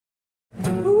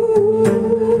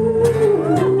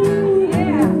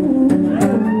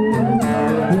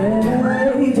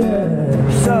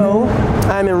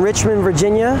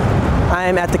Virginia. I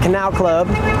am at the Canal Club.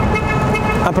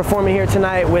 I'm performing here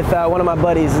tonight with one of my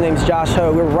buddies. His name's Josh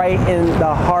Hogue. We're right in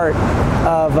the heart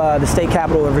of the state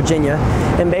capital of Virginia.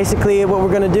 And basically what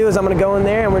we're going to do is I'm going to go in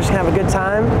there and we're just going to have a good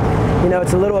time. You know,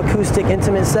 it's a little acoustic,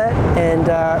 intimate set, and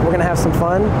we're going to have some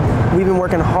fun. We've been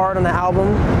working hard on the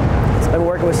album. I've been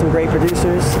working with some great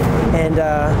producers, and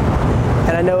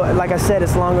I know, like I said,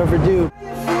 it's long overdue.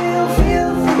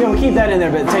 You know, keep that in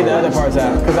there, but take the other parts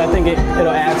out, because I think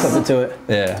it'll add something to it.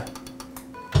 Yeah.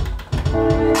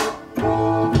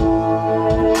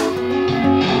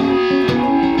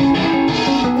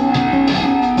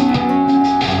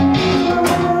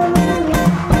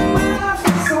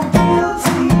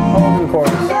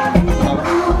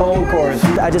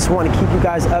 I just want to keep you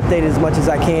guys updated as much as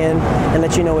I can and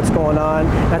let you know what's going on.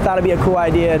 And I thought it'd be a cool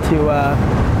idea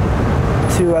to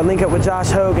link up with Josh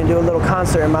Hogue and do a little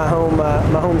concert in my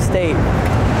home state,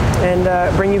 and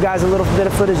bring you guys a little bit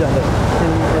of footage of it.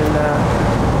 And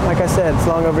like I said, it's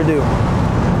long overdue.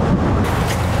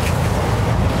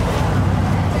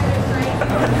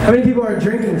 How many people are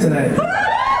drinking tonight?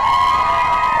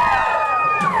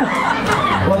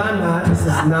 Well, I'm not. This is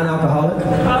non-alcoholic.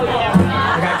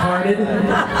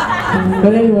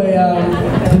 But anyway,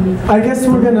 I guess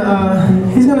we're gonna,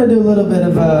 he's gonna do a little bit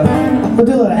of, we'll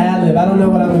do a little ad-lib. I don't know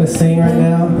what I'm gonna sing right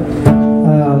now.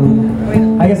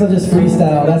 I guess I'll just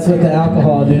freestyle. That's what the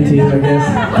alcohol do to you, I guess.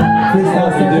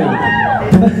 Freestyle.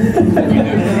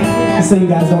 So you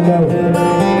guys don't know.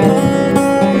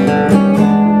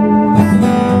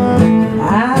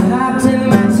 I hopped in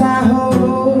my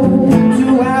Tahoe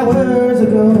 2 hours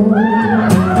ago.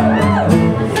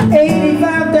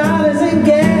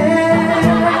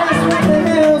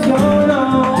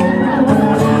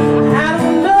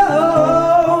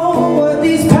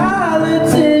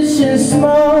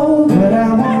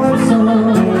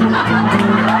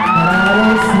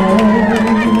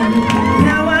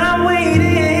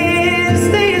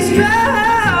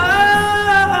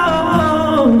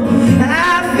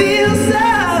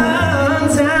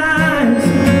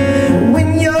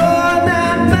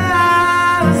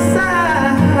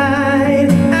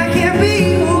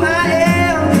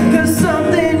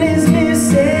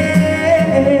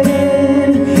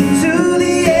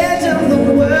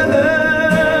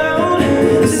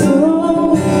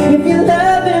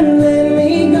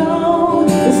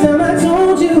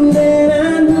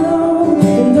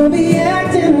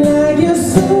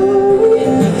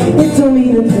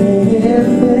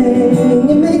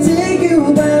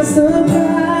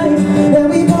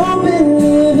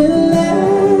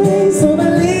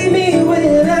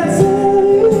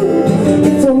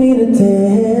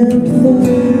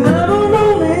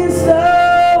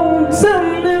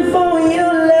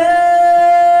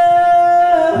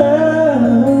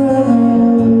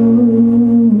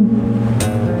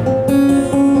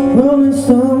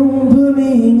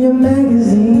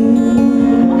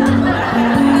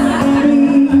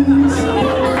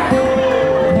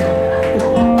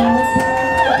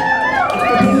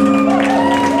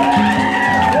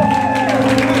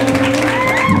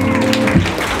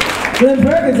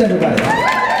 Everybody.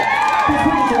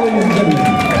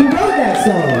 Who wrote that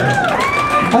song?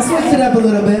 I switched it up a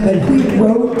little bit, but who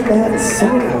wrote that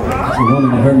song? The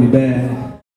woman that hurt me bad.